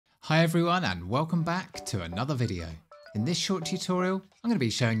Hi everyone and welcome back to another video. In this short tutorial, I'm going to be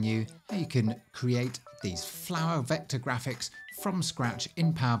showing you how you can create these flower vector graphics from scratch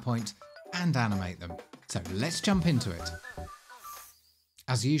in PowerPoint and animate them. So let's jump into it.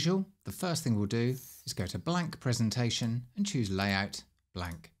 As usual, the first thing we'll do is go to blank presentation and choose layout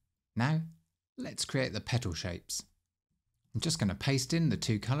blank. Now let's create the petal shapes. I'm just going to paste in the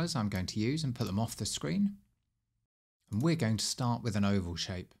two colours I'm going to use and put them off the screen. And we're going to start with an oval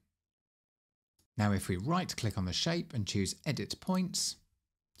shape. Now if we right click on the shape and choose edit points,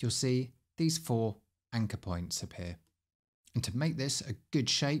 you'll see these 4 anchor points appear. And to make this a good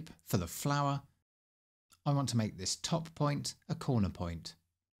shape for the flower, I want to make this top point a corner point.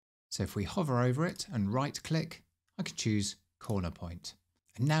 So if we hover over it and right click, I can choose corner point.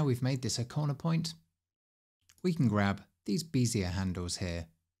 And now we've made this a corner point, we can grab these Bezier handles here.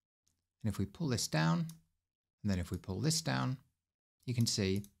 And if we pull this down, and then if we pull this down, you can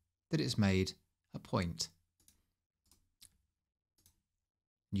see that it's made a point.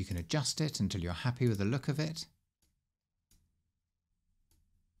 You can adjust it until you're happy with the look of it.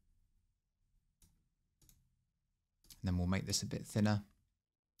 And then we'll make this a bit thinner.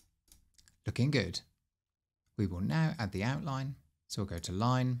 Looking good. We will now add the outline. So we'll go to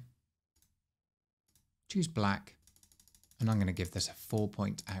line, choose black, and I'm going to give this a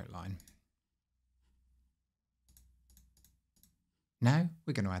 4-point outline. Now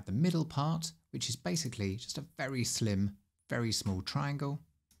we're going to add the middle part, which is basically just a very slim, very small triangle.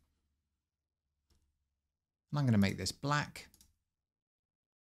 And I'm going to make this black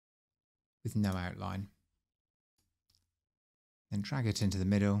with no outline. Then drag it into the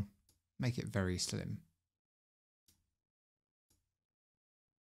middle, make it very slim.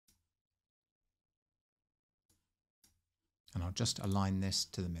 And I'll just align this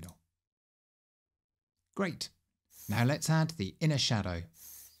to the middle. Great. Now let's add the inner shadow.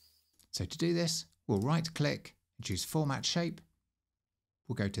 So to do this, we'll right click and choose Format Shape.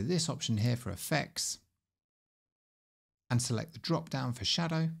 We'll go to this option here for Effects and select the drop down for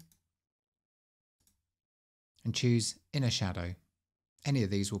Shadow and choose Inner Shadow. Any of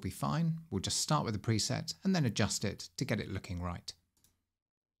these will be fine. We'll just start with the preset and then adjust it to get it looking right.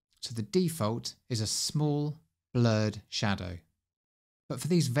 So the default is a small blurred shadow. But for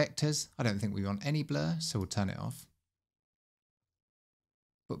these vectors, I don't think we want any blur, so we'll turn it off.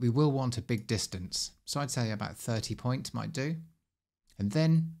 But we will want a big distance, so I'd say about 30 points might do. And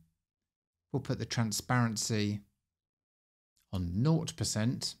then we'll put the transparency on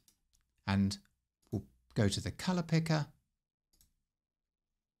 0% and we'll go to the color picker,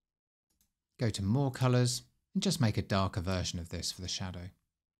 go to more colors and just make a darker version of this for the shadow.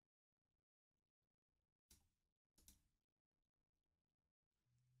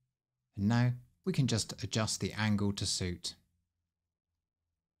 And now we can just adjust the angle to suit.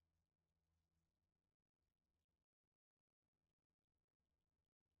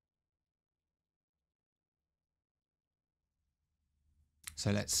 So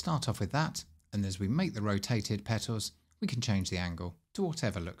let's start off with that, and as we make the rotated petals, we can change the angle to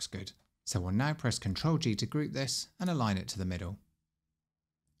whatever looks good. So we'll now press Ctrl G to group this and align it to the middle.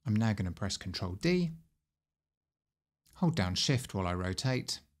 I'm now going to press Ctrl D, hold down Shift while I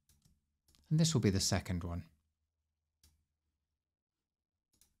rotate, and this will be the second one.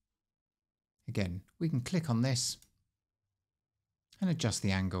 Again, we can click on this and adjust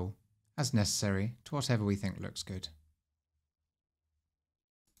the angle as necessary to whatever we think looks good.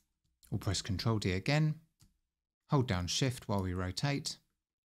 We'll press Ctrl D again, hold down Shift while we rotate,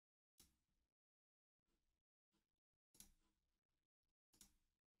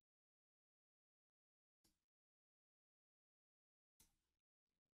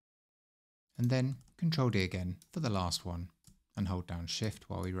 and then Ctrl D again for the last one and hold down Shift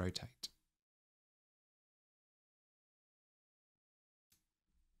while we rotate.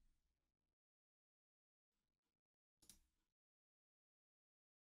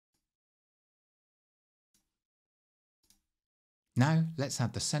 Now let's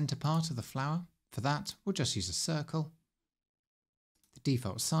add the center part of the flower. For that, we'll just use a circle. The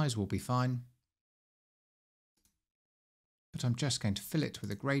default size will be fine, but I'm just going to fill it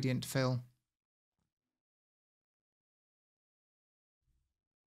with a gradient fill.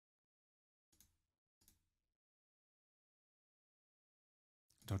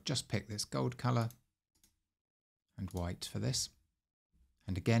 And I'll just pick this gold color and white for this.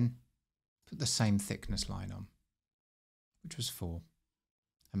 And again, put the same thickness line on, which was 4,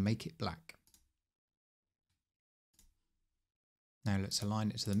 and make it black. Now let's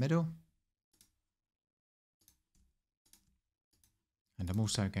align it to the middle. And I'm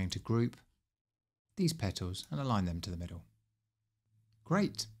also going to group these petals and align them to the middle.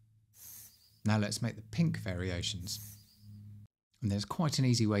 Great. Now let's make the pink variations. And there's quite an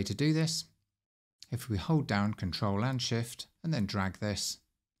easy way to do this. If we hold down Ctrl and Shift and then drag this,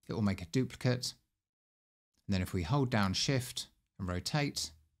 it will make a duplicate. And then if we hold down Shift and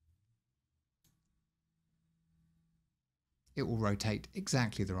rotate, it will rotate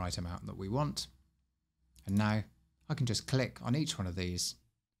exactly the right amount that we want. And now I can just click on each one of these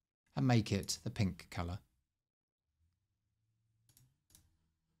and make it the pink colour.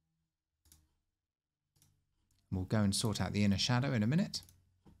 We'll go and sort out the inner shadow in a minute.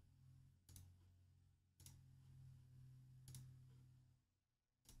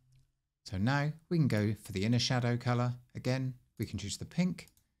 So now we can go for the inner shadow colour. Again, we can choose the pink,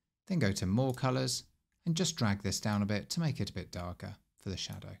 then go to more colours and just drag this down a bit to make it a bit darker for the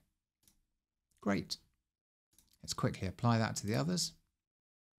shadow. Great. Let's quickly apply that to the others.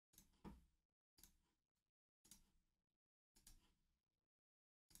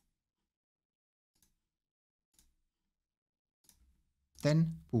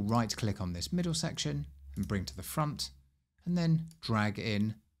 Then we'll right click on this middle section and bring to the front and then drag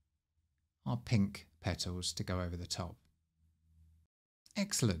in our pink petals to go over the top.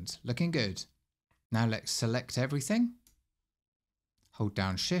 Excellent, looking good. Now let's select everything, hold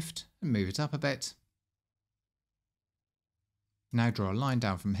down Shift and move it up a bit. Now draw a line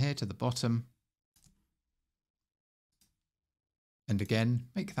down from here to the bottom. And again,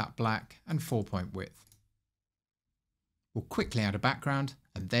 make that black and 4-point width. We'll quickly add a background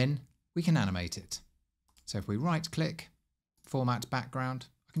and then we can animate it. So if we right click, format background,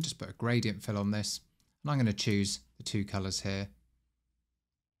 I can just put a gradient fill on this and I'm going to choose the two colours here.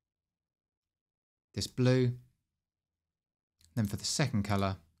 This blue. Then for the second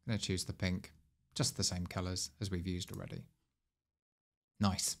colour, I'm going to choose the pink, just the same colours as we've used already.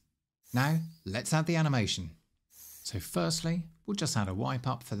 Nice. Now let's add the animation. So firstly, we'll just add a wipe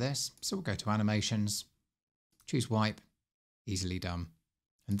up for this. So we'll go to animations, choose wipe, easily done.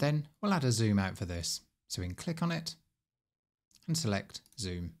 And then we'll add a zoom out for this. So we can click on it and select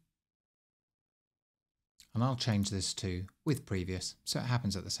zoom. And I'll change this to with previous so it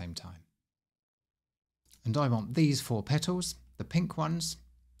happens at the same time. And I want these 4 petals, the pink ones,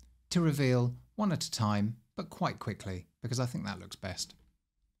 to reveal one at a time but quite quickly because I think that looks best.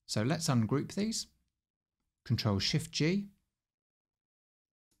 So let's ungroup these. Ctrl Shift G.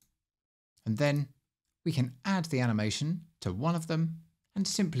 And then we can add the animation to one of them and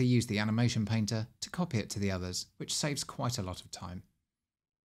simply use the animation painter to copy it to the others, which saves quite a lot of time.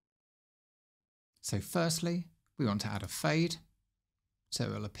 So firstly, we want to add a fade so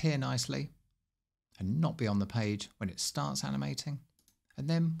it will appear nicely and not be on the page when it starts animating. And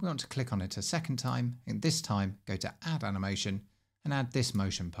then we want to click on it a second time and this time go to add animation and add this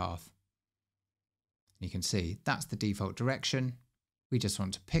motion path. You can see that's the default direction. We just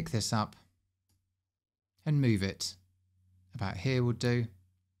want to pick this up and move it about here would do.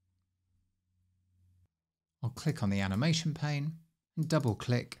 I'll click on the animation pane and double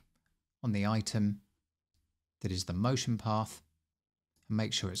click on the item that is the motion path and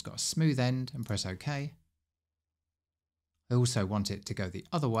make sure it's got a smooth end and press OK. I also want it to go the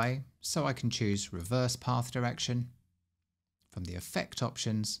other way, so I can choose reverse path direction from the effect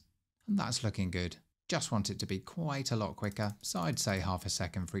options, and that's looking good. Just want it to be quite a lot quicker, so I'd say half a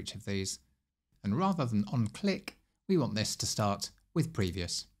second for each of these. And rather than on click, we want this to start with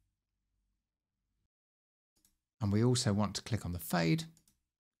previous. And we also want to click on the fade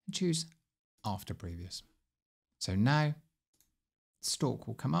and choose after previous. So now the stalk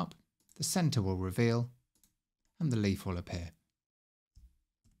will come up, the center will reveal, and the leaf will appear.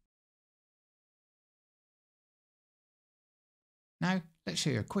 Now let's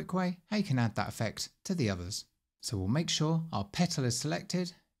show you a quick way how you can add that effect to the others. So we'll make sure our petal is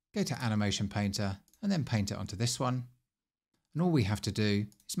selected, go to Animation Painter and then paint it onto this one. And all we have to do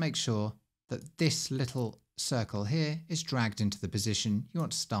is make sure that this little circle here is dragged into the position you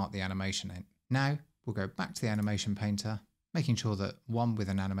want to start the animation in. Now we'll go back to the Animation Painter, making sure that one with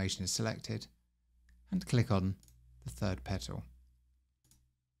an animation is selected, and click on the third petal.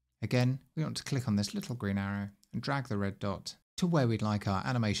 Again, we want to click on this little green arrow and drag the red dot to where we'd like our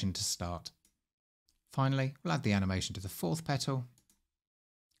animation to start. Finally, we'll add the animation to the fourth petal,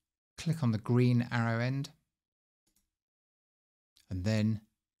 click on the green arrow end, and then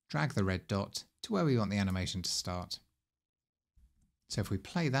drag the red dot to where we want the animation to start. So if we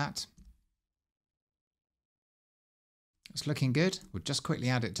play that, it's looking good. We'll just quickly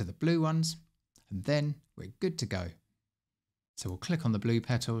add it to the blue ones, and then we're good to go. So we'll click on the blue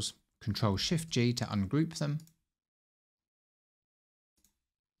petals, Ctrl Shift G to ungroup them,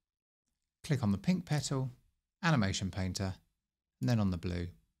 click on the pink petal, Animation Painter, and then on the blue.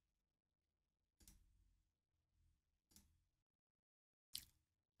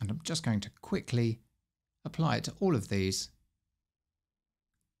 And I'm just going to quickly apply it to all of these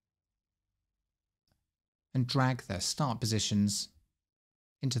and drag their start positions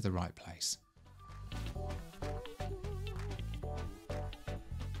into the right place.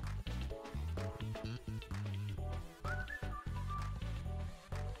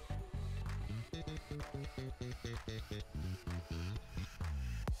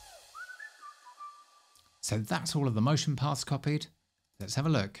 So that's all of the motion paths copied. Let's have a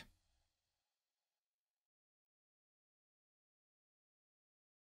look.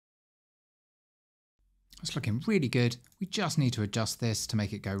 It's looking really good. We just need to adjust this to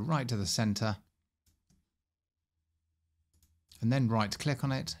make it go right to the center. And then right click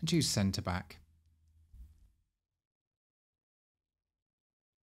on it and choose center back.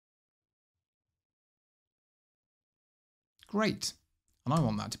 Great. And I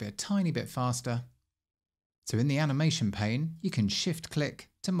want that to be a tiny bit faster. So in the animation pane, you can shift click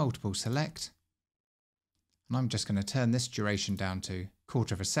to multiple select. And I'm just going to turn this duration down to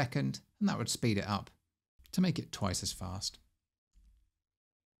 1/4 of a second, and that would speed it up to make it twice as fast.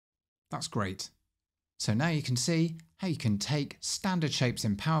 That's great. So now you can see how you can take standard shapes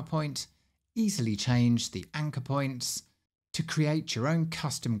in PowerPoint, easily change the anchor points to create your own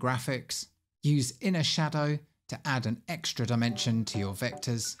custom graphics, use inner shadow to add an extra dimension to your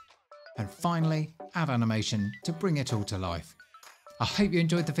vectors, and finally add animation to bring it all to life. I hope you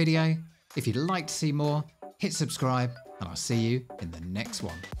enjoyed the video. If you'd like to see more, hit subscribe, and I'll see you in the next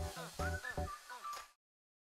one.